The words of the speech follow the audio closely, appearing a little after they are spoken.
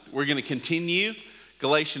We're going to continue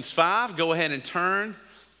Galatians 5. Go ahead and turn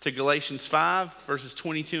to Galatians 5, verses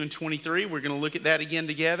 22 and 23. We're going to look at that again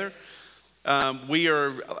together. We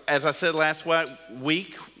are, as I said last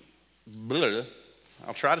week,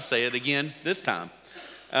 I'll try to say it again this time.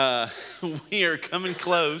 We are coming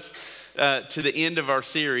close to the end of our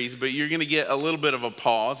series, but you're going to get a little bit of a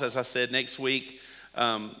pause. As I said, next week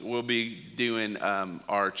we'll be doing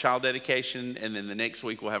our child dedication, and then the next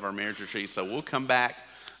week we'll have our marriage retreat. So we'll come back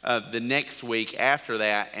the next week after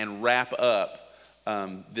that and wrap up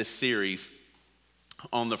this series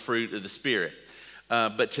on the fruit of the Spirit.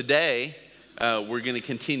 But today we're going to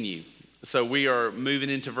continue. So we are moving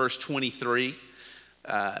into verse 23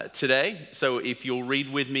 today. So if you'll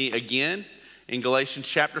read with me again in Galatians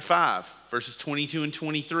chapter 5, verses 22 and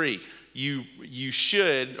 23. You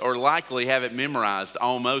should or likely have it memorized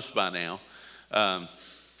almost by now.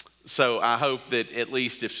 So I hope that at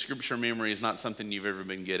least if scripture memory is not something you've ever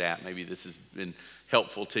been good at, maybe this has been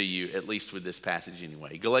helpful to you, at least with this passage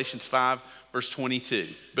anyway. Galatians 5, verse 22.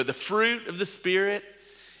 But the fruit of the Spirit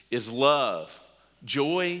is love,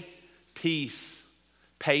 joy, peace,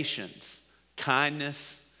 patience,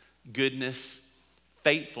 kindness, goodness,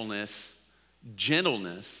 faithfulness,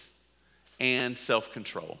 gentleness, and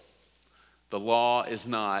self-control. The law is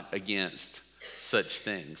not against such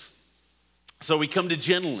things. So we come to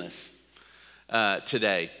gentleness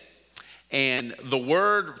today. And the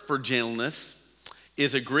word for gentleness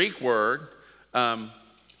is a Greek word.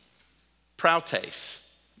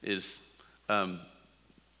 Prautes is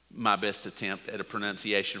my best attempt at a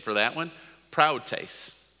pronunciation for that one.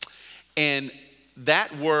 Prautes. And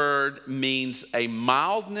that word means a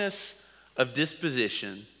mildness of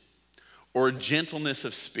disposition or gentleness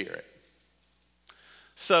of spirit.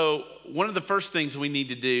 So one of the first things we need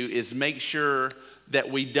to do is make sure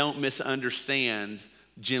that we don't misunderstand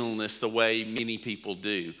gentleness the way many people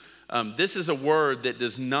do. This is a word that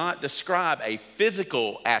does not describe a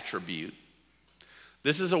physical attribute.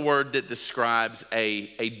 This is a word that describes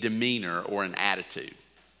a demeanor or an attitude.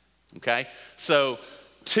 Okay? So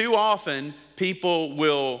too often people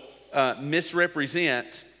will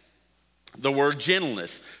misrepresent the word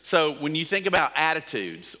gentleness. So when you think about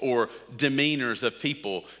attitudes or demeanors of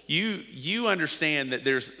people, you understand that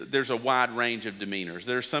there's a wide range of demeanors.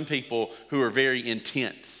 There are some people who are very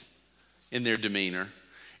intense in their demeanor,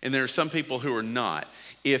 and there are some people who are not.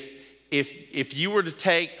 If you were to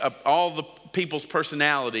take all the people's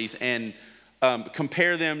personalities and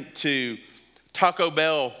compare them to Taco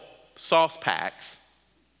Bell sauce packs,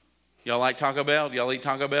 y'all like Taco Bell? Y'all eat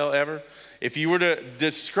Taco Bell ever? If you were to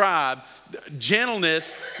describe,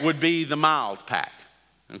 gentleness would be the mild pack,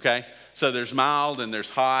 okay? So there's mild and there's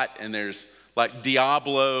hot and there's like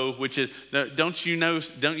Diablo, which is, don't you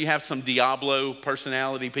have some Diablo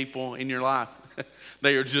personality people in your life?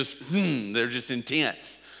 They are just, they're just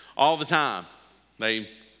intense all the time. They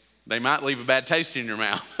might leave a bad taste in your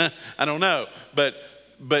mouth. I don't know, but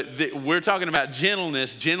we're talking about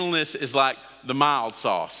gentleness. Gentleness is like the mild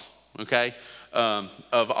sauce, okay?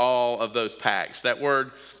 Of all of those packs. That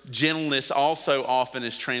word gentleness also often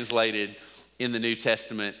is translated in the New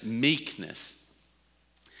Testament meekness.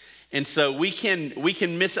 And so we can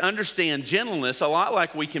misunderstand gentleness a lot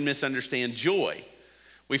like we can misunderstand joy.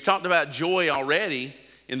 We've talked about joy already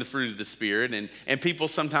in the fruit of the Spirit, and people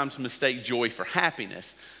sometimes mistake joy for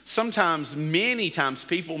happiness. Many times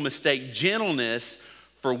people mistake gentleness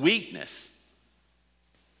for weakness.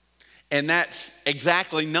 And that's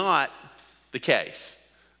exactly not the case.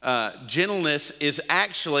 Gentleness is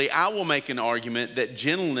actually, I will make an argument that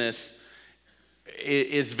gentleness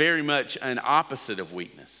is very much an opposite of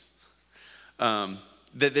weakness. That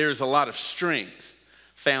there's a lot of strength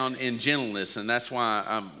found in gentleness, and that's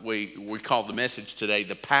why we call the message today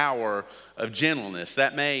the power of gentleness.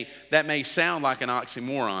 That may sound like an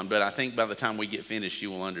oxymoron, but I think by the time we get finished,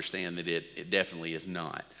 you will understand that it definitely is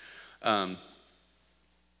not.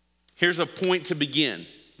 Here's a point to begin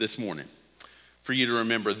this morning for you to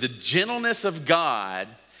remember. The gentleness of God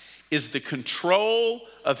is the control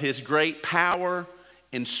of his great power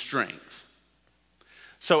and strength.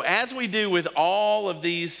 So as we do with all of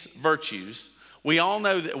these virtues, we all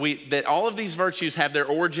know that all of these virtues have their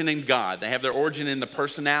origin in God. They have their origin in the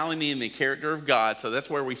personality and the character of God, so that's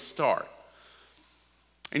where we start.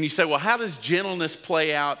 And you say, well, how does gentleness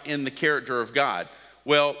play out in the character of God?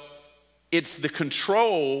 Well, it's the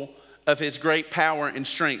control of his great power and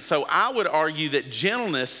strength. So I would argue that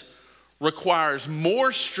gentleness requires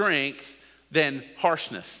more strength than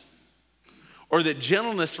harshness, or that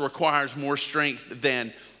gentleness requires more strength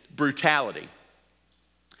than brutality,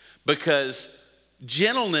 because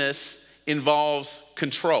gentleness involves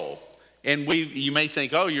control. And you may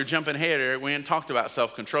think, oh, you're jumping ahead, Eric. We haven't talked about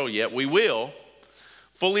self-control yet. We will.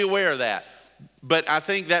 Fully aware of that. But I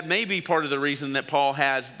think that may be part of the reason that Paul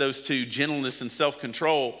has those two, gentleness and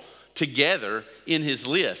self-control, together in his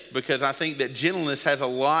list. Because I think that gentleness has a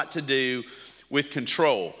lot to do with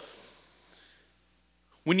control.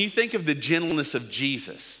 When you think of the gentleness of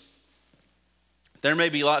Jesus, there may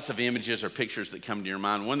be lots of images or pictures that come to your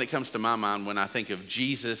mind. One that comes to my mind when I think of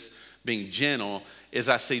Jesus being gentle is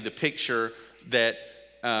I see the picture that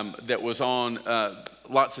was on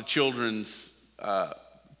lots of children's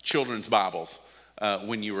Bibles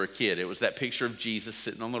when you were a kid. It was that picture of Jesus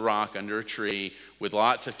sitting on the rock under a tree with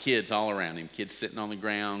lots of kids all around him. Kids sitting on the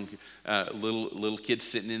ground, little kids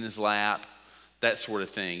sitting in his lap, that sort of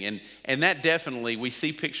thing. And that definitely, we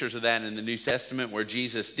see pictures of that in the New Testament where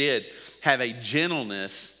Jesus did have a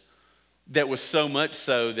gentleness that was so much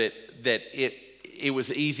so that it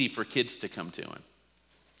was easy for kids to come to him.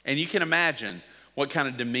 And you can imagine what kind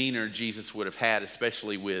of demeanor Jesus would have had,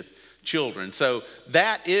 especially with children. So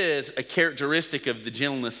that is a characteristic of the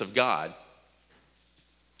gentleness of God.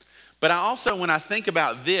 But I also, when I think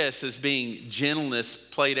about this as being gentleness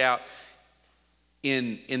played out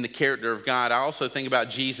in the character of God, I also think about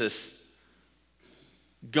Jesus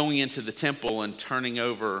going into the temple and turning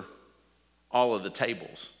over all of the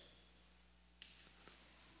tables.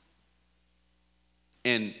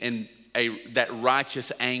 And that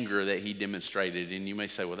righteous anger that he demonstrated. And you may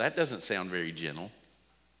say, well, that doesn't sound very gentle.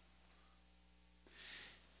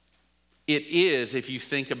 It is if you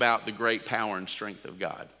think about the great power and strength of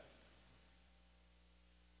God.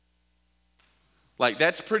 Like,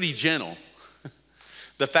 that's pretty gentle.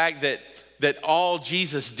 The fact that all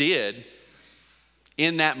Jesus did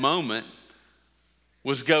in that moment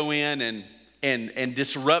was go in and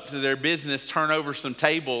disrupt their business, turn over some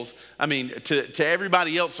tables. I mean, to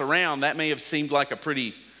everybody else around, that may have seemed like a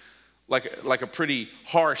pretty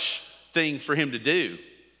harsh thing for him to do.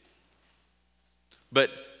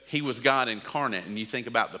 But he was God incarnate, and you think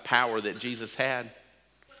about the power that Jesus had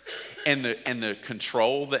and the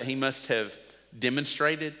control that he must have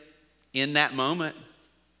demonstrated in that moment.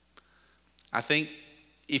 I think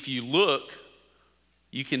if you look,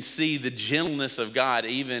 you can see the gentleness of God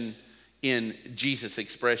even in Jesus'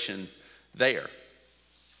 expression there.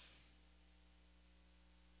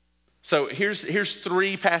 So here's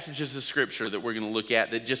three passages of scripture that we're going to look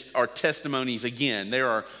at that just are testimonies. Again, there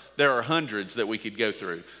are hundreds that we could go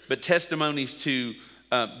through, but testimonies to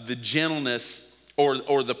the gentleness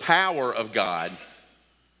or the power of God.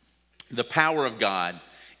 The power of God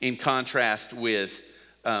in contrast with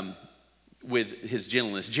his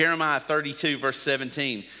gentleness. Jeremiah 32 verse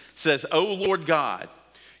 17 says, O Lord God,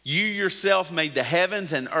 you yourself made the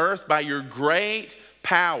heavens and earth by your great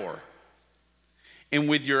power and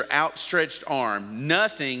with your outstretched arm.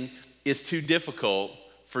 Nothing is too difficult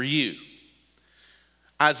for you.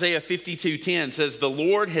 Isaiah 52:10 says, the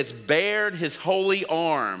Lord has bared his holy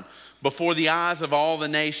arm before the eyes of all the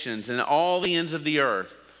nations, and all the ends of the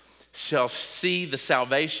earth shall see the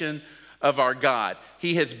salvation of our God.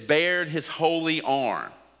 He has bared his holy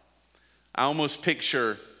arm. I almost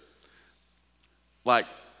picture like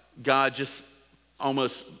God just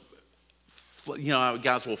almost, you know how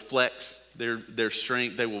guys will flex their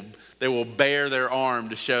strength. They will bare their arm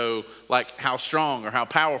to show like how strong or how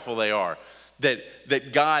powerful they are.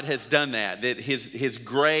 That God has done that. That his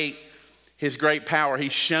great power,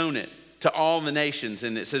 he's shown it to all the nations.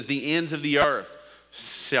 And it says the ends of the earth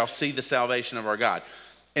shall see the salvation of our God.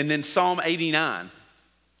 And then Psalm 89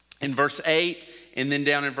 in verse 8 and then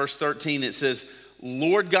down in verse 13 it says,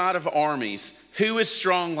 Lord God of armies, who is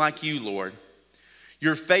strong like you, Lord?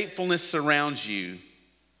 Your faithfulness surrounds you.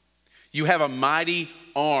 You have a mighty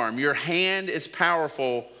arm. Your hand is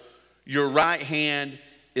powerful. Your right hand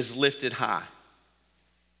is lifted high.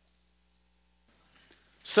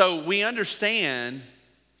 So we understand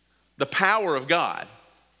the power of God.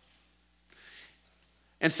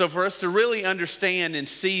 And so for us to really understand and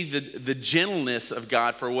see the gentleness of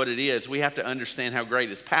God for what it is, we have to understand how great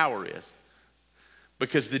his power is.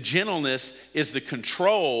 Because the gentleness is the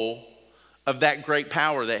control of that great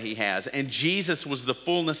power that he has. And Jesus was the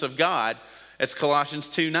fullness of God, as Colossians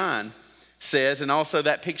 2:9 says. And also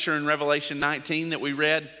that picture in Revelation 19 that we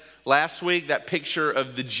read last week, that picture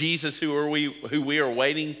of the Jesus who we are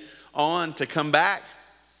waiting on to come back.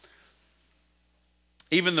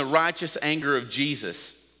 Even the righteous anger of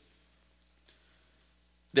Jesus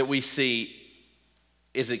that we see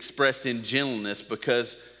is expressed in gentleness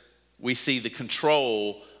because we see the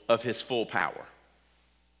control of his full power.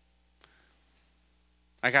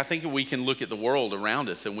 Like, I think we can look at the world around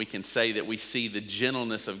us and we can say that we see the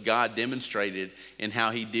gentleness of God demonstrated in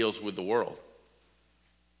how he deals with the world.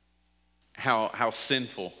 How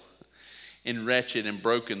sinful and wretched and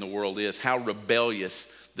broken the world is. How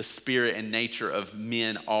rebellious the spirit and nature of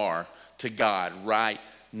men are to God right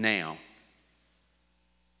now.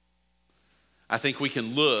 I think we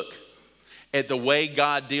can look at the way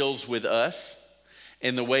God deals with us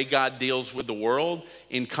and the way God deals with the world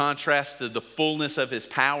in contrast to the fullness of his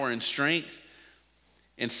power and strength,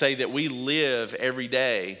 and say that we live every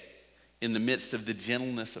day in the midst of the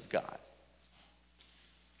gentleness of God.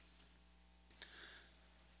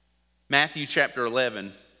 Matthew chapter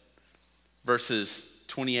 11, verses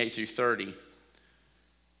 28 through 30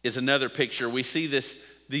 is another picture. We see this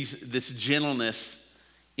gentleness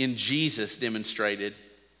in Jesus demonstrated,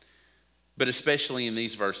 but especially in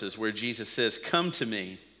these verses where Jesus says, "Come to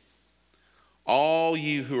me, all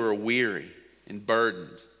you who are weary and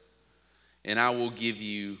burdened, and I will give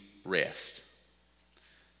you rest.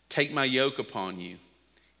 Take my yoke upon you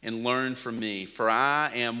and learn from me, for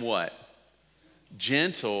I am" what?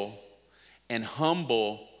 "Gentle and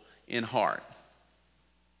humble in heart.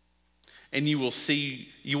 And you will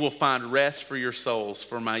find rest for your souls,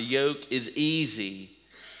 for my yoke is easy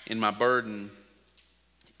and my burden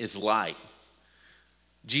is light."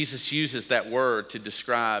 Jesus uses that word to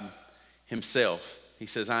describe himself. He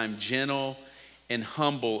says, "I am gentle and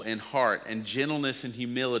humble in heart," and gentleness and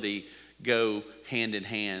humility go hand in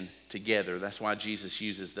hand together. That's why Jesus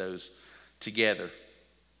uses those together.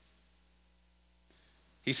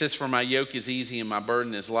 He says, "For my yoke is easy and my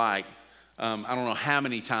burden is light." I don't know how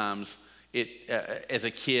many times as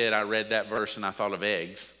a kid I read that verse and I thought of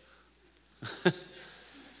eggs.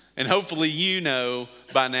 And hopefully you know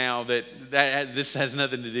by now that this has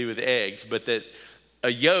nothing to do with eggs, but that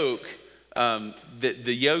a yoke,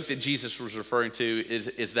 the yoke that Jesus was referring to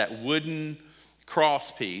is that wooden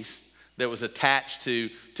cross piece that was attached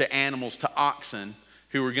to animals, to oxen,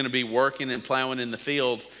 who were going to be working and plowing in the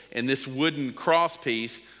fields. And this wooden cross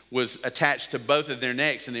piece was attached to both of their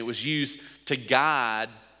necks, and it was used to guide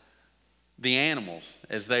the animals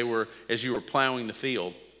as you were plowing the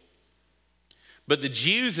field. But the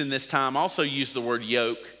Jews in this time also used the word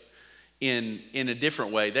yoke in a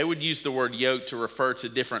different way. They would use the word yoke to refer to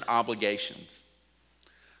different obligations.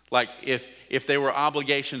 Like if there were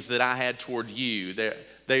obligations that I had toward you,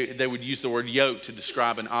 they would use the word yoke to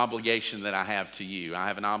describe an obligation that I have to you. I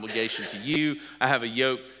have an obligation to you. I have a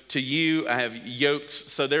yoke to you. I have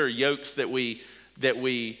yokes. So there are yokes that we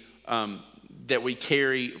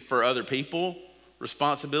carry for other people,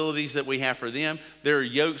 responsibilities that we have for them. There are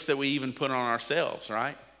yokes that we even put on ourselves,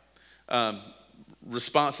 right?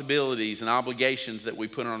 Responsibilities and obligations that we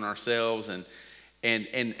put on ourselves, and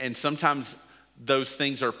sometimes those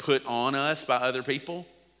things are put on us by other people.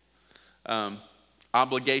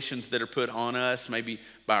 Obligations that are put on us, maybe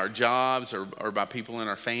by our jobs or by people in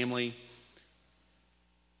our family.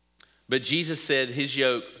 But Jesus said his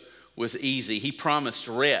yoke was easy. He promised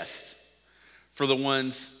rest for the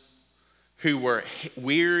ones who were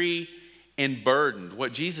weary and burdened.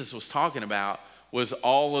 What Jesus was talking about was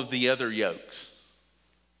all of the other yokes.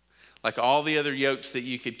 Like all the other yokes that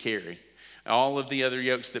you could carry. All of the other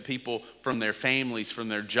yokes that people from their families, from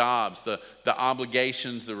their jobs, the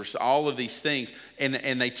obligations, all of these things. And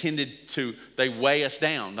they weigh us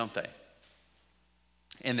down, don't they?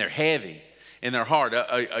 And they're heavy and they're hard.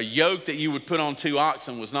 A yoke that you would put on 2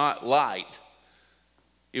 oxen was not light.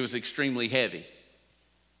 It was extremely heavy.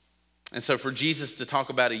 And so for Jesus to talk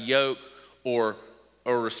about a yoke or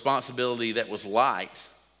a responsibility that was light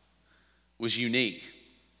was unique.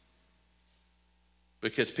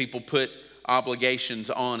 Because people put obligations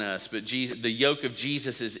on us, but the yoke of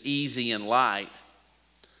Jesus is easy and light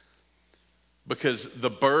because the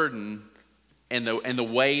burden and the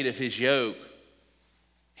weight of his yoke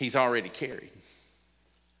he's already carried.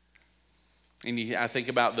 And I think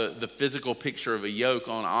about the physical picture of a yoke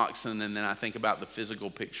on oxen, and then I think about the physical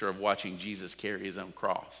picture of watching Jesus carry his own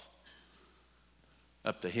cross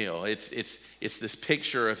up the hill. It's this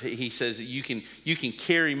picture of, he says, you can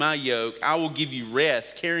carry my yoke. I will give you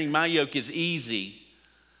rest. Carrying my yoke is easy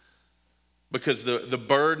because the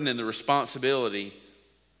burden and the responsibility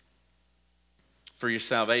for your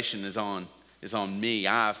salvation is on me.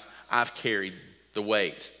 I've carried the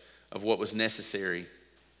weight of what was necessary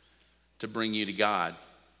to bring you to God.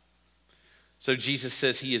 So Jesus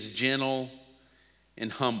says he is gentle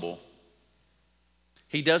and humble.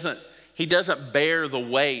 He doesn't bear the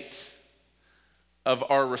weight of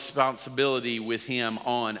our responsibility with him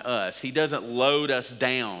on us. He doesn't load us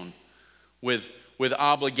down with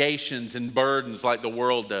obligations and burdens like the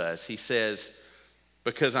world does. He says,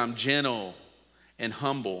 because I'm gentle and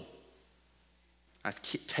humble. I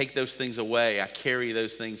take those things away. I carry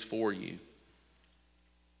those things for you.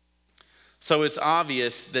 So it's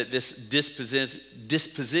obvious that this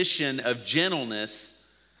disposition of gentleness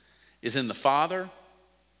is in the Father.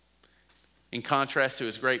 In contrast to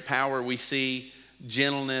his great power, we see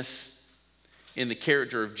gentleness in the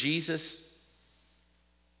character of Jesus.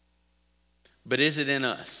 But is it in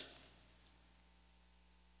us?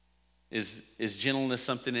 Is gentleness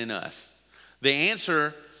something in us? The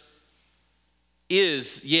answer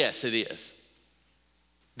is yes, it is.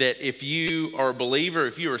 That if you are a believer,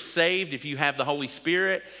 if you are saved, if you have the Holy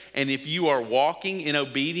Spirit, and if you are walking in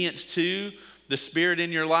obedience to the Spirit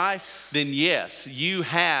in your life, then yes, you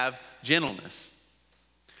have gentleness.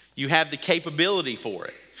 You have the capability for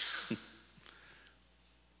it.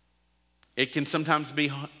 It can sometimes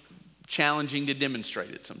be challenging to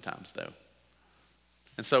demonstrate it sometimes, though.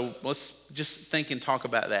 And so let's just think and talk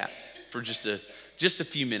about that for just a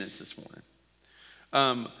few minutes this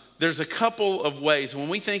morning. There's a couple of ways. When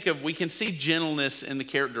we can see gentleness in the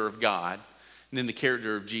character of God and in the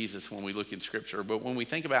character of Jesus when we look in Scripture. But when we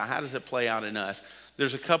think about how does it play out in us,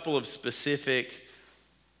 there's a couple of specific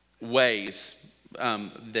ways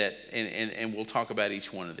and we'll talk about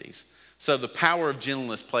each one of these. So the power of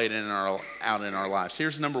gentleness played out in our lives.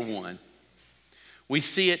 Here's number one. We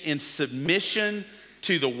see it in submission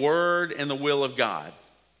to the word and the will of God.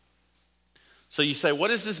 So you say,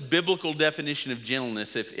 what is this biblical definition of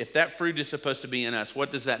gentleness? If that fruit is supposed to be in us,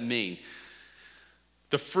 what does that mean?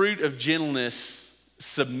 The fruit of gentleness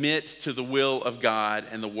submits to the will of God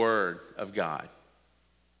and the word of God.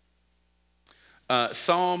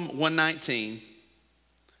 Psalm 119,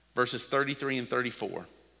 verses 33 and 34.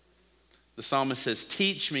 The psalmist says,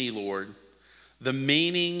 "Teach me, Lord, the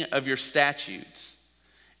meaning of your statutes,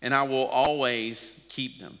 and I will always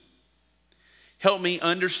keep them. Help me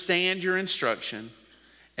understand your instruction,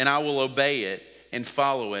 and I will obey it and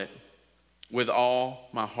follow it with all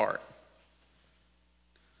my heart."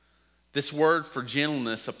 This word for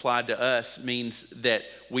gentleness applied to us means that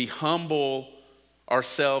we humble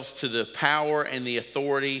ourselves to the power and the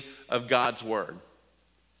authority of God's word.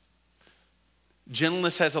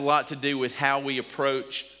 Gentleness has a lot to do with how we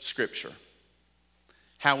approach Scripture,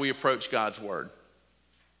 how we approach God's word.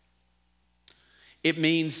 It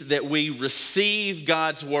means that we receive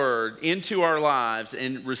God's word into our lives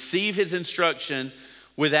and receive his instruction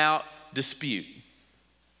without dispute.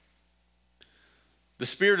 The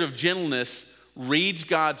spirit of gentleness reads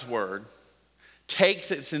God's word,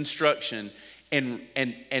 takes its instruction,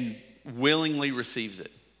 and willingly receives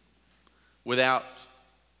it without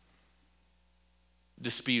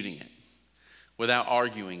disputing it, without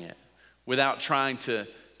arguing it, without trying to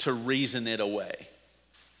reason it away.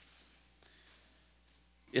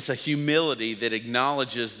 It's a humility that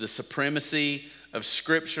acknowledges the supremacy of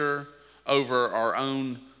Scripture over our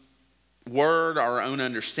own word, our own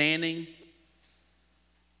understanding.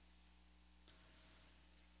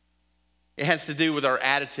 It has to do with our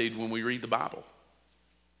attitude when we read the Bible.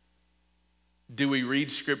 Do we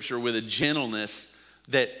read Scripture with a gentleness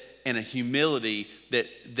and a humility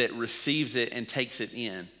that receives it and takes it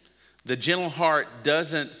in? The gentle heart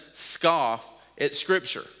doesn't scoff at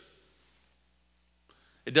Scripture.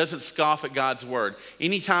 It doesn't scoff at God's word.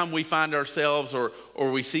 Anytime we find ourselves or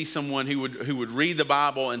we see someone who would read the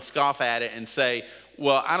Bible and scoff at it and say,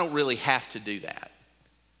 well, I don't really have to do that.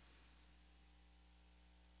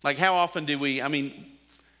 Like how often do we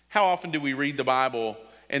read the Bible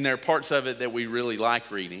and there are parts of it that we really like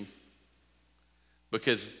reading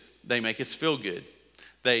because they make us feel good.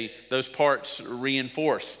 Those parts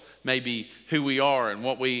reinforce maybe who we are and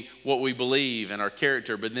what we believe and our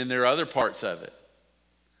character, but then there are other parts of it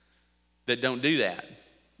that don't do that.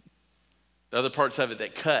 The other parts of it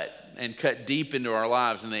that cut deep into our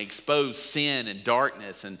lives, and they expose sin and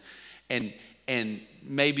darkness, and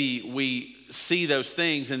maybe we see those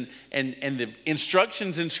things and the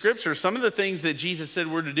instructions in Scripture, some of the things that Jesus said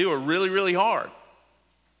we're to do are really, really hard.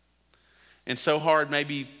 And so hard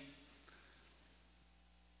maybe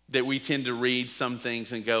that we tend to read some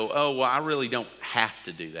things and go, oh, well, I really don't have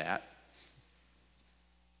to do that.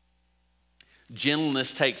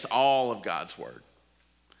 Gentleness takes all of God's word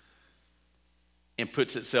and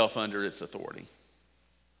puts itself under its authority.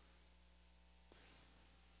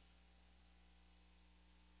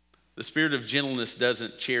 The spirit of gentleness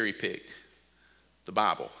doesn't cherry pick the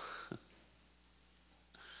Bible.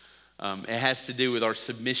 It has to do with our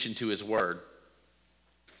submission to his word.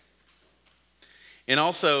 And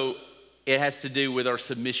also, it has to do with our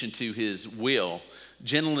submission to his will.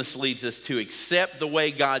 Gentleness leads us to accept the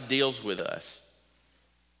way God deals with us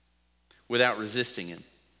without resisting him.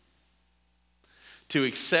 To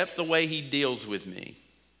accept the way he deals with me.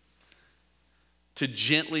 To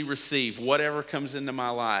gently receive whatever comes into my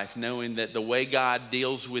life, knowing that the way God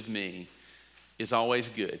deals with me is always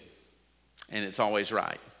good and it's always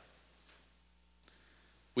right.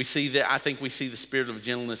 We see that, I think we see the spirit of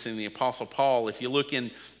gentleness in the Apostle Paul. If you look in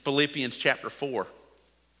Philippians chapter 4,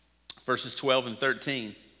 verses 12 and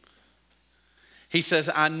 13, he says,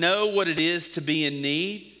 I know what it is to be in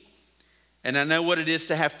need, and I know what it is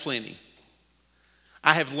to have plenty.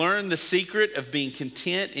 I have learned the secret of being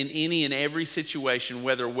content in any and every situation,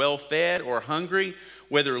 whether well-fed or hungry,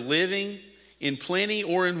 whether living in plenty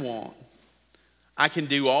or in want. I can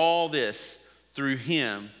do all this through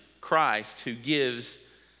him, Christ, who gives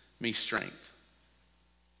me strength.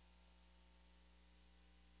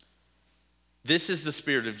 This is the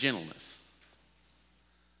spirit of gentleness.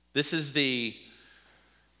 This is the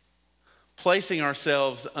placing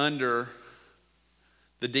ourselves under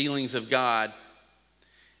the dealings of God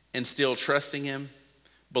and still trusting him,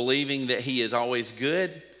 believing that he is always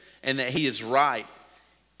good and that he is right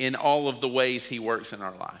in all of the ways he works in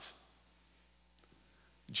our life.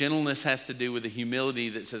 Gentleness has to do with the humility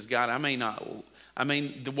that says, God,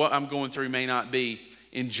 what I'm going through may not be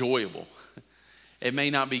enjoyable. It may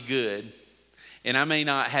not be good. And I may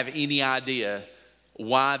not have any idea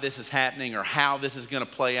why this is happening or how this is going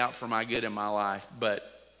to play out for my good in my life. But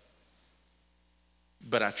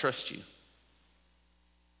I trust you.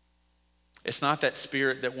 It's not that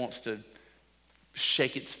spirit that wants to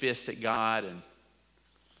shake its fist at God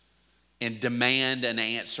and demand an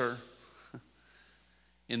answer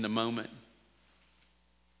in the moment.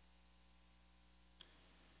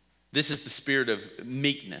 This is the spirit of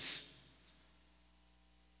meekness.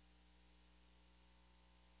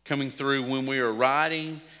 Coming through when we are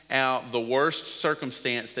riding out the worst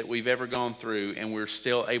circumstance that we've ever gone through, and we're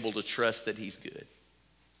still able to trust that he's good.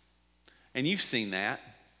 And you've seen that.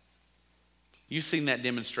 You've seen that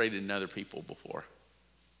demonstrated in other people before.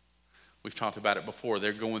 We've talked about it before.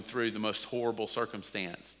 They're going through the most horrible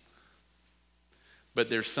circumstance. But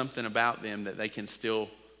there's something about them that they can still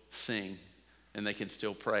sing, and they can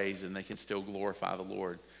still praise, and they can still glorify the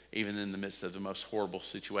Lord, even in the midst of the most horrible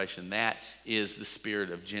situation. That is the spirit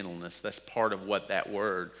of gentleness. That's part of what that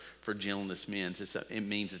word for gentleness means. It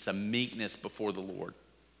means it's a meekness before the Lord.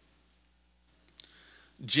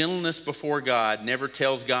 Gentleness before God never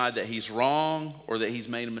tells God that he's wrong or that he's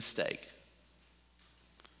made a mistake.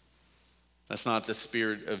 That's not the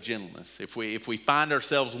spirit of gentleness. If we find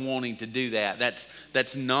ourselves wanting to do that,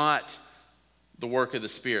 that's not the work of the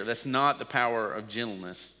Spirit. That's not the power of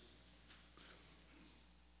gentleness.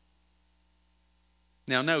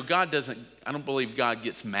 Now, no, I don't believe God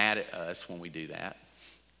gets mad at us when we do that.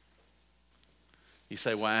 You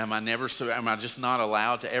say, well, am I just not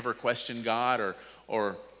allowed to ever question God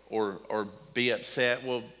or be upset?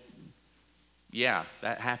 Well, yeah,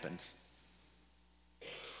 that happens.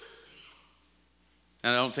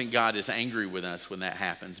 And I don't think God is angry with us when that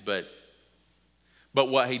happens, but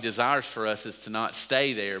what he desires for us is to not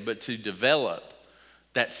stay there, but to develop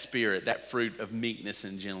that spirit, that fruit of meekness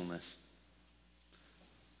and gentleness.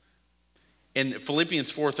 And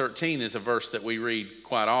Philippians 4:13 is a verse that we read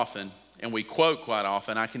quite often and we quote quite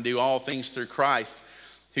often. I can do all things through Christ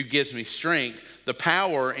who gives me strength. The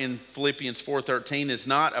power in Philippians 4:13 is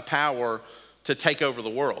not a power to take over the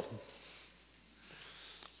world.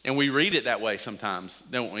 And we read it that way sometimes,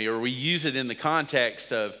 don't we? Or we use it in the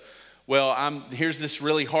context of, well, here's this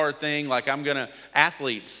really hard thing.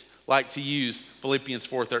 Athletes like to use Philippians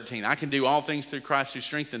 4:13. I can do all things through Christ who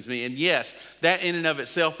strengthens me. And yes, that in and of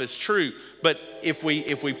itself is true. But if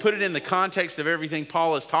we put it in the context of everything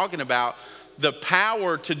Paul is talking about, the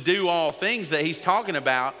power to do all things that he's talking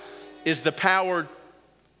about is the power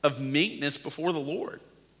of meekness before the Lord.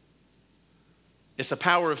 It's a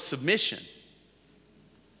power of submission.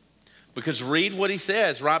 Because read what he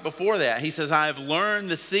says right before that. He says, I have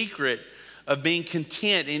learned the secret of being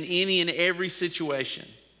content in any and every situation.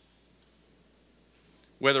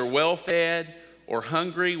 Whether well-fed or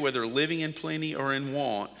hungry, whether living in plenty or in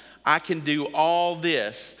want, I can do all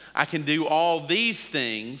this. I can do all these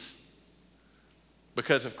things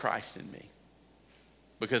because of Christ in me.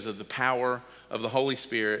 Because of the power of the Holy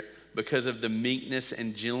Spirit, because of the meekness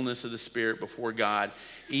and gentleness of the Spirit before God.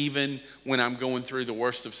 Even when I'm going through the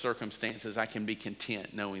worst of circumstances, I can be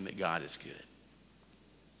content knowing that God is good.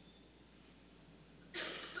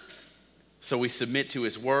 So we submit to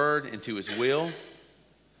his word and to his will.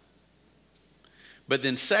 But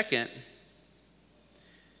then second,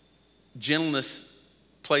 gentleness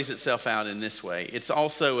plays itself out in this way. It's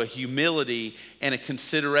also a humility and a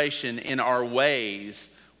consideration in our ways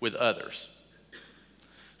with others.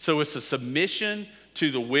 So it's a submission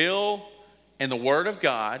to the will and the word of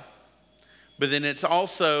God, but then it's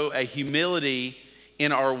also a humility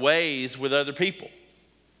in our ways with other people.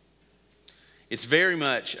 It's very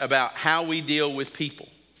much about how we deal with people.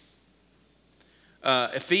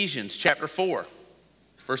 Ephesians chapter 4,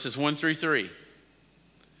 verses 1 through 3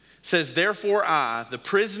 says, "Therefore I, the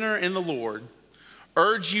prisoner in the Lord,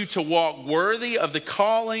 urge you to walk worthy of the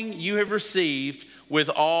calling you have received with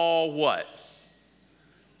all" what?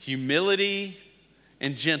 Humility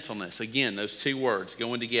and gentleness. Again, those two words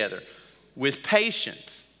going together. "With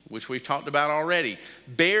patience," which we've talked about already,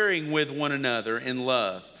 "bearing with one another in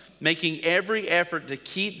love, making every effort to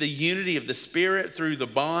keep the unity of the Spirit through the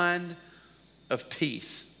bond of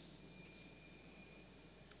peace."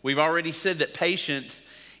 We've already said that patience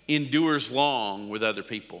endures long with other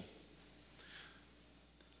people.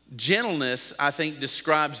 Gentleness, I think,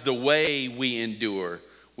 describes the way we endure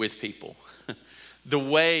with people, the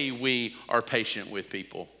way we are patient with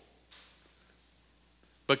people.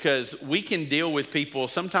 Because we can deal with people,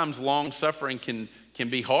 sometimes long suffering can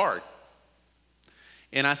be hard.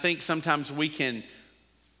 And I think sometimes we can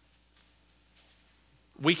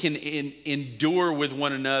endure with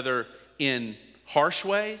one another in harsh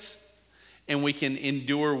ways, and we can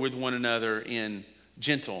endure with one another in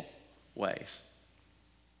gentle ways.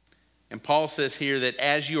 And Paul says here that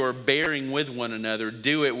as you are bearing with one another,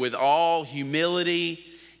 do it with all humility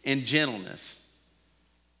and gentleness.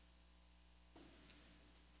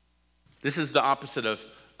 This is the opposite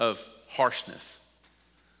of harshness.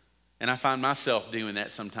 And I find myself doing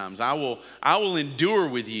that sometimes. I will endure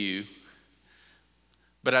with you,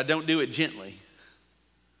 but I don't do it gently.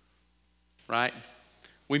 Right?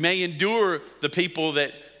 We may endure the people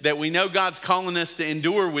that we know God's calling us to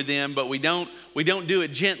endure with them, but we don't do it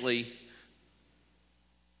gently.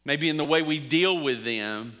 Maybe in the way we deal with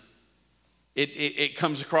them, it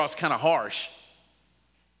comes across kind of harsh.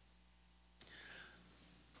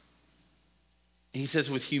 He says,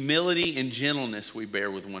 with humility and gentleness we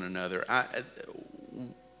bear with one another.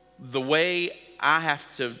 The way I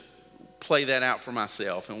have to play that out for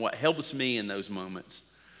myself, and what helps me in those moments,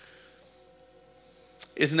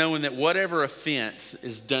 is knowing that whatever offense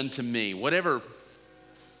is done to me, whatever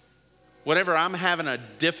I'm having a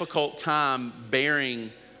difficult time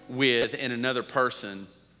bearing with in another person,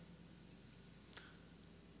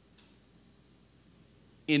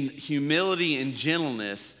 in humility and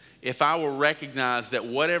gentleness, if I will recognize that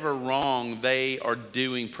whatever wrong they are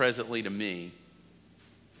doing presently to me,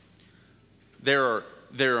 there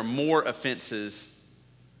are more offenses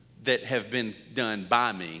that have been done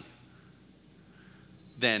by me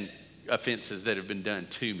than offenses that have been done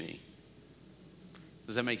to me.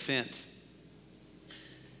 Does that make sense?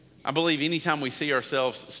 I believe anytime we see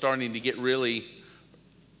ourselves starting to get really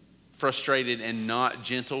frustrated and not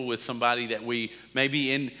gentle with somebody that we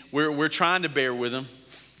maybe we're trying to bear with them.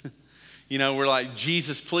 You know, we're like,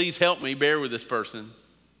 Jesus, please help me bear with this person.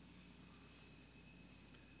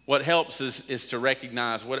 What helps is to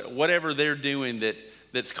recognize whatever they're doing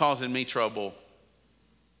that's causing me trouble.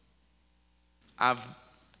 I've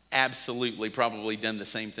absolutely probably done the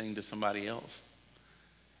same thing to somebody else.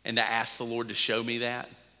 And to ask the Lord to show me that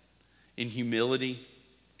in humility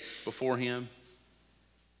before Him.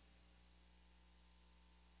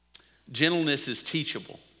 Gentleness is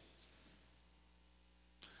teachable.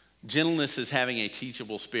 Gentleness is having a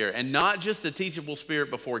teachable spirit. And not just a teachable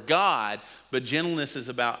spirit before God, but gentleness is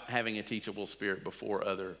about having a teachable spirit before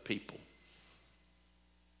other people.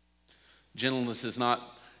 Gentleness is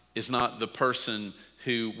not the person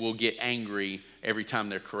who will get angry every time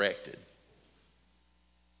they're corrected.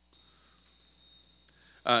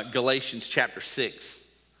 Galatians chapter 6,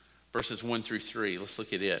 verses 1 through 3. Let's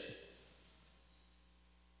look at it. It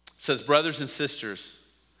says, brothers and sisters,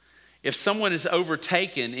 if someone is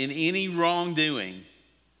overtaken in any wrongdoing,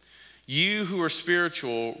 you who are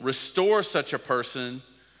spiritual, restore such a person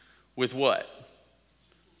with what?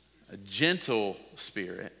 A gentle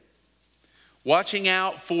spirit, watching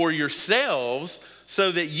out for yourselves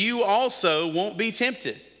so that you also won't be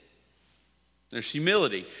tempted. There's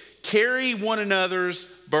humility. Carry one another's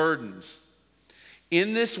burdens.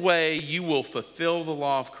 In this way, you will fulfill the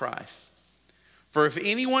law of Christ. For if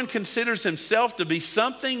anyone considers himself to be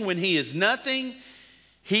something when he is nothing,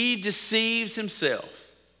 he deceives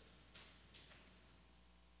himself.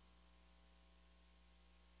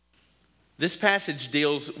 This passage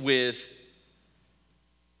deals with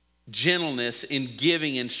gentleness in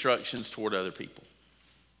giving instructions toward other people,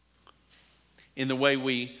 in the way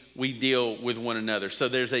we deal with one another. So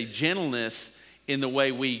there's a gentleness in the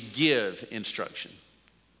way we give instruction.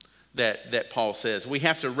 that Paul says. We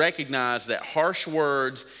have to recognize that harsh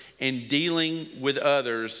words and dealing with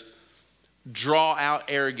others draw out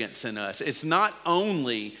arrogance in us. It's not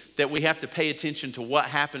only that we have to pay attention to what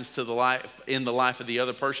happens to in the life of the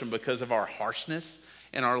other person because of our harshness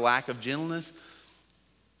and our lack of gentleness.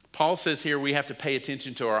 Paul says here we have to pay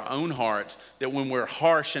attention to our own hearts, that when we're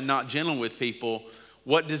harsh and not gentle with people,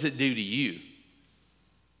 what does it do to you?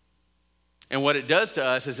 And what it does to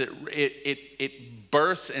us is it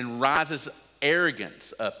bursts and rises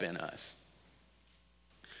arrogance up in us.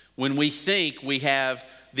 When we think we have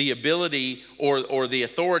the ability or the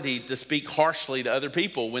authority to speak harshly to other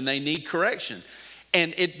people when they need correction.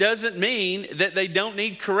 And it doesn't mean that they don't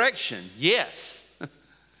need correction. Yes.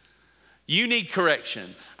 You need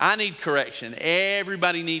correction. I need correction.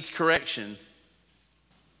 Everybody needs correction.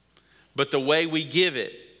 But the way we give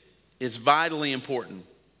it is vitally important.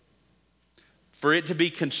 For it to be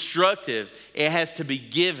constructive, it has to be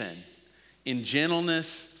given in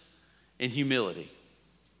gentleness and humility.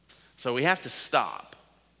 So we have to stop.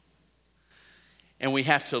 And we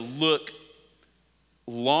have to look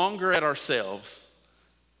longer at ourselves.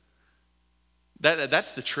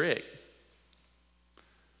 That's the trick.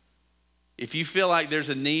 If you feel like there's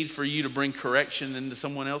a need for you to bring correction into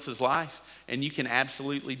someone else's life, and you can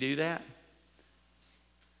absolutely do that,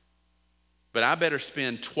 but I better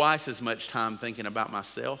spend twice as much time thinking about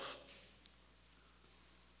myself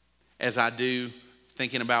as I do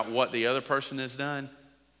thinking about what the other person has done.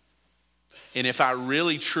 And if I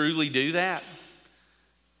really truly do that,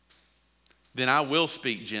 then I will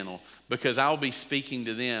speak gentle, because I'll be speaking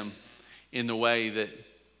to them in the way that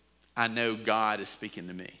I know God is speaking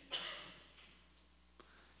to me.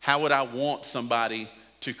 How would I want somebody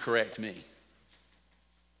to correct me?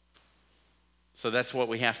 So that's what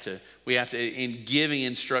we have to, in giving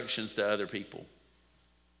instructions to other people,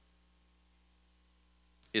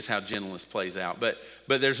 is how gentleness plays out. But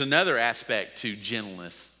there's another aspect to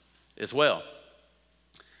gentleness as well.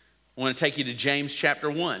 I want to take you to James chapter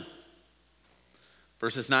 1.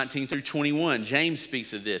 Verses 19 through 21, James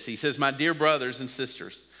speaks of this. He says, "My dear brothers and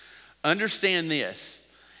sisters, understand this.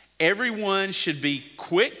 Everyone should be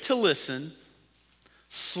quick to listen,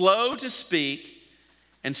 slow to speak,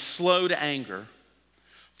 and slow to anger.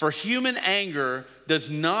 For human anger does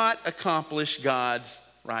not accomplish God's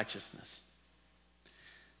righteousness.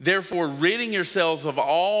 Therefore, ridding yourselves of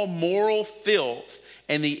all moral filth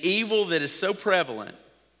and the evil that is so prevalent,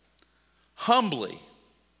 humbly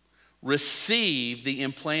receive the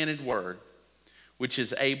implanted word, which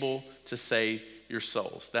is able to save your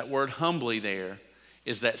souls." That word humbly there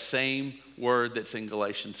is that same word that's in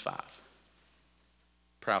Galatians 5.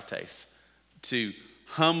 Prautes. To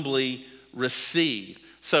humbly receive.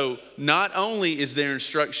 So not only is there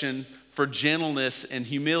instruction for gentleness and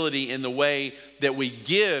humility in the way that we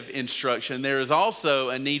give instruction, there is also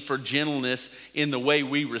a need for gentleness in the way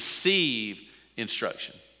we receive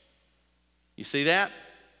instruction. You see that?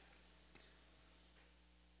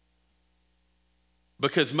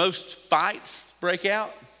 Because most fights break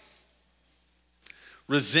out.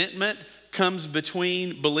 Resentment comes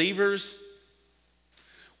between believers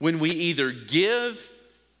when we either give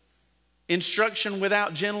instruction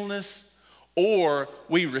without gentleness or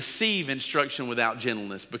we receive instruction without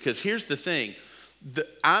gentleness. Because here's the thing.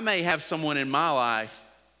 I may have someone in my life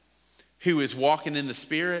who is walking in the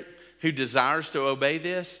Spirit, who desires to obey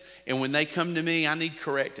this, and when they come to me, I need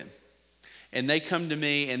correcting. And they come to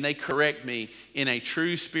me and they correct me in a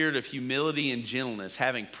true spirit of humility and gentleness,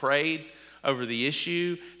 having prayed over the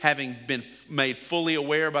issue, having been made fully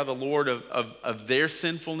aware by the Lord of their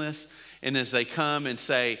sinfulness. And as they come and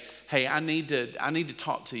say, "Hey, I need to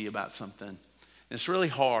talk to you about something. And it's really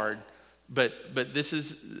hard, but this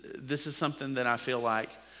is something that I feel like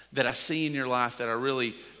that I see in your life that I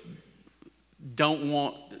really don't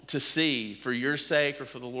want to see for your sake or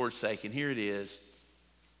for the Lord's sake. And here it is."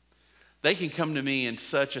 They can come to me in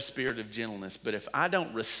such a spirit of gentleness, but if I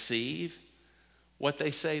don't receive what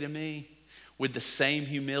they say to me with the same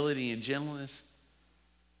humility and gentleness,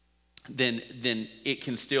 then it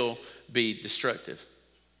can still be destructive.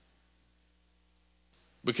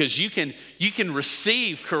 Because you can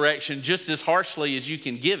receive correction just as harshly as you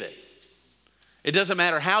can give it. It doesn't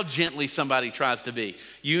matter how gently somebody tries to be.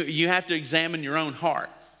 You have to examine your own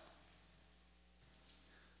heart.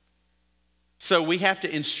 So we have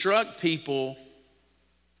to instruct people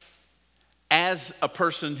as a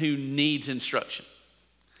person who needs instruction.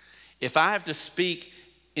 If I have to speak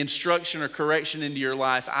instruction or correction into your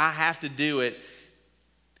life, I have to do it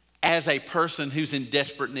as a person who's in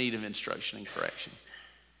desperate need of instruction and correction.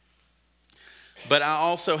 But I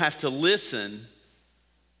also have to listen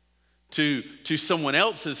to someone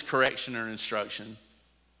else's correction or instruction,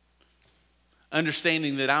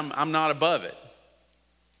 understanding that I'm not above it.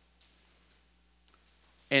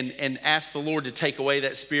 And ask the Lord to take away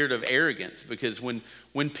that spirit of arrogance, because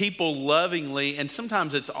when people lovingly, and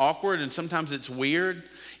sometimes it's awkward and sometimes it's weird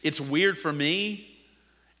for me,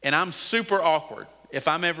 and I'm super awkward. If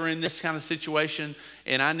I'm ever in this kind of situation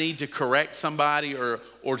and I need to correct somebody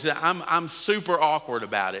I'm super awkward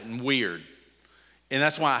about it and weird. And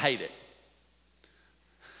that's why I hate it.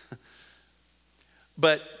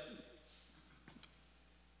 But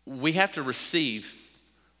we have to receive.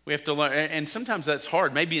 We have to learn. And sometimes that's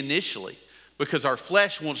hard, maybe initially, because our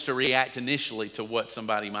flesh wants to react initially to what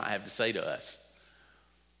somebody might have to say to us.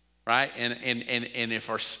 Right? And if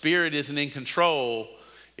our spirit isn't in control,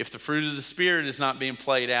 if the fruit of the Spirit is not being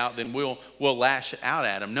played out, then we'll lash out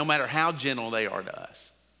at them, no matter how gentle they are to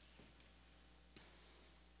us.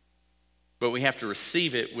 But we have to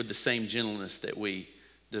receive it with the same gentleness that we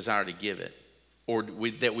desire to give it, or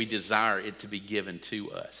that we desire it to be given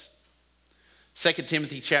to us. 2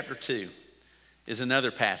 Timothy chapter 2 is another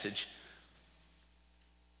passage.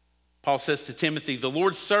 Paul says to Timothy, the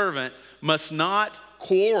Lord's servant must not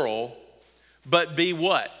quarrel, but be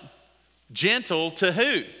what? Gentle to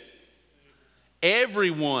who?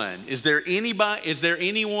 Everyone. Is there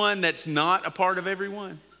anyone that's not a part of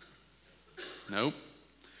everyone? Nope.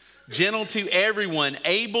 Gentle to everyone,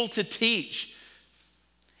 able to teach,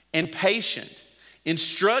 and patient,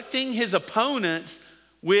 instructing his opponents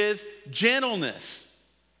with gentleness.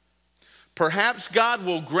 Perhaps God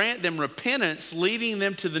will grant them repentance, leading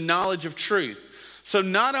them to the knowledge of truth. So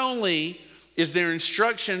not only is there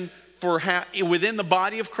instruction for how within the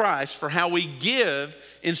body of Christ for how we give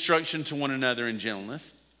instruction to one another in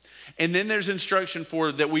gentleness, and then there's instruction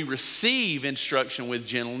for that we receive instruction with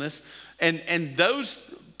gentleness, and those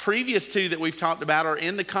previous two that we've talked about are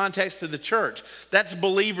in the context of the church. That's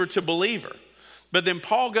believer to believer. But then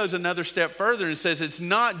Paul goes another step further and says it's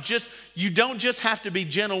not just, you don't just have to be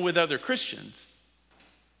gentle with other Christians.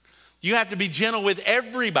 You have to be gentle with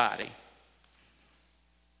everybody.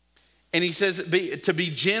 And he says to be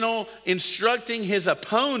gentle, instructing his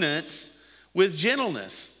opponents with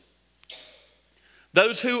gentleness.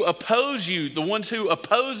 Those who oppose you, the ones who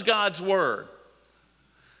oppose God's word,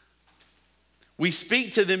 we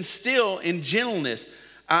speak to them still in gentleness.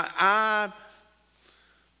 The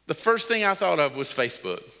first thing I thought of was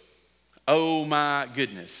Facebook. Oh my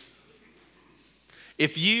goodness.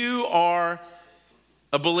 If you are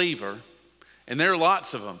a believer, and there are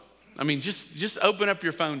lots of them, I mean, just open up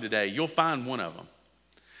your phone today. You'll find one of them.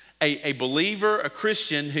 A believer, a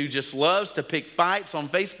Christian who just loves to pick fights on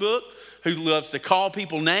Facebook, who loves to call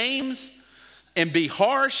people names and be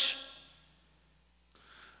harsh.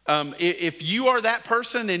 If you are that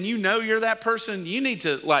person and you know you're that person, you need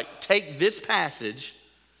to take this passage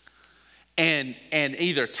and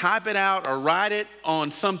either type it out or write it on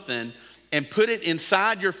something and put it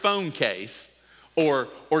inside your phone case. Or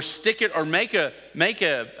stick it, or type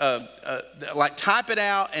it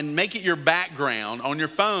out and make it your background on your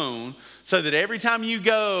phone, so that every time you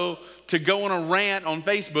go on a rant on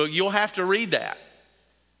Facebook, you'll have to read that.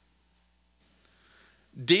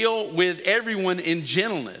 Deal with everyone in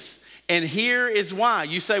gentleness. And here is why.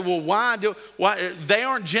 You say, well, why? They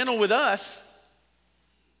aren't gentle with us.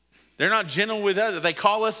 They're not gentle with us. They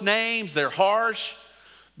call us names. They're harsh.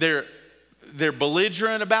 They're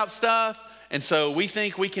belligerent about stuff. And so we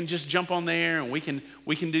think we can just jump on there and we can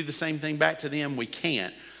do the same thing back to them. We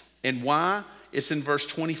can't. And why? It's in verse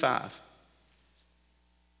 25.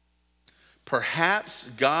 Perhaps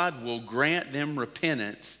God will grant them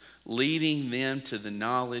repentance, leading them to the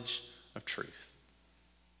knowledge of truth.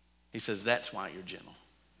 He says that's why you're gentle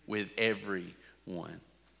with everyone.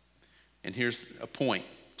 And here's a point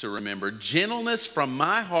to remember. Gentleness from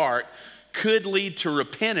my heart could lead to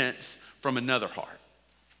repentance from another heart.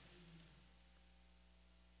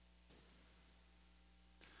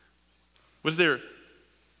 Was there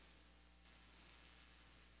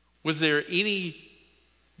any,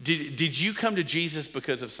 did you come to Jesus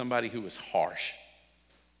because of somebody who was harsh?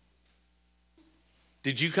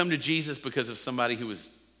 Did you come to Jesus because of somebody who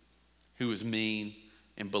was mean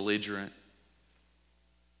and belligerent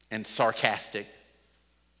and sarcastic?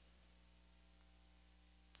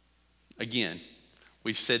 Again,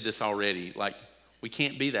 we've said this already, we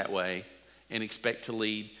can't be that way and expect to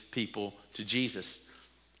lead people to Jesus.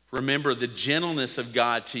 Remember the gentleness of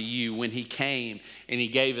God to you when he came and he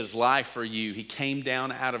gave his life for you. He came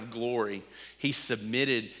down out of glory. He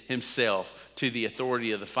submitted himself to the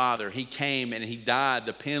authority of the Father. He came and he died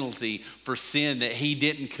the penalty for sin that he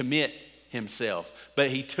didn't commit himself, but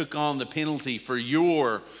he took on the penalty for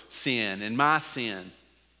your sin and my sin.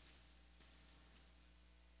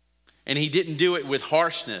 And he didn't do it with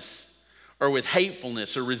harshness or with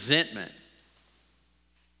hatefulness or resentment.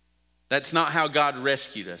 That's not how God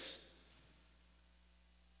rescued us.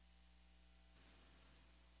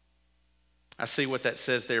 I see what that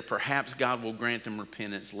says there. Perhaps God will grant them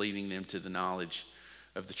repentance, leading them to the knowledge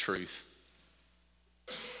of the truth.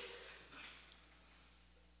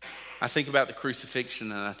 I think about the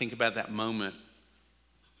crucifixion, and I think about that moment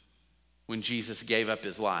when Jesus gave up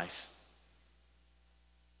his life.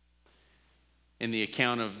 In the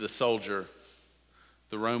account of the soldier,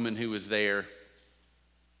 the Roman who was there,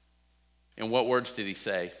 and what words did he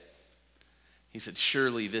say? He said,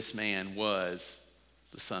 "Surely this man was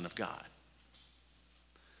the Son of God."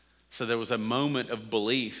 So there was a moment of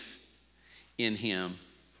belief in him.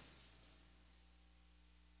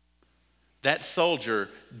 That soldier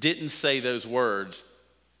didn't say those words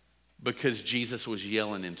because Jesus was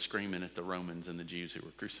yelling and screaming at the Romans and the Jews who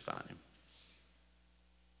were crucifying him.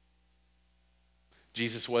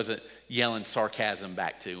 Jesus wasn't yelling sarcasm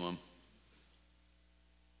back to them.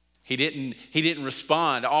 He didn't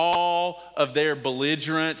respond. All of their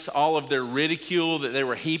belligerence, all of their ridicule that they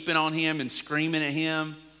were heaping on him and screaming at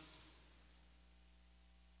him,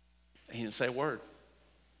 he didn't say a word.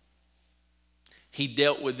 He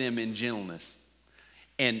dealt with them in gentleness.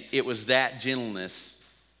 And it was that gentleness.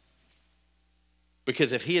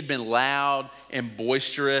 Because if he had been loud and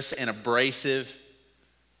boisterous and abrasive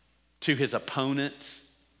to his opponents,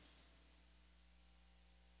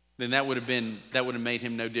 then that would have made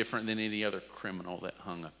him no different than any other criminal that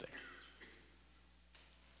hung up there.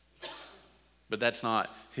 But that's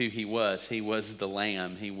not who he was. He was the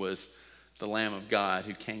Lamb. He was the Lamb of God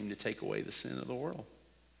who came to take away the sin of the world.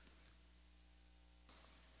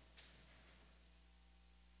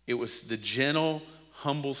 It was the gentle,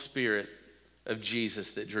 humble spirit of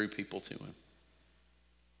Jesus that drew people to him.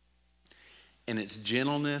 And it's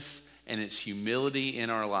gentleness and it's humility in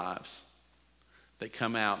our lives that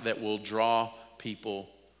come out that will draw people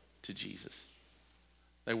to Jesus.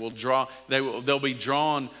 They'll be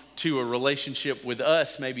drawn to a relationship with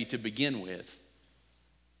us maybe to begin with.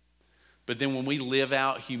 But then when we live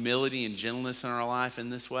out humility and gentleness in our life in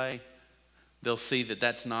this way, they'll see that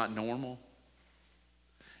that's not normal.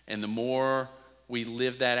 And the more we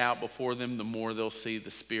live that out before them, the more they'll see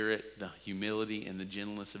the spirit, the humility, and the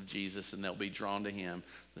gentleness of Jesus, and they'll be drawn to him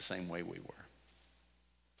the same way we were.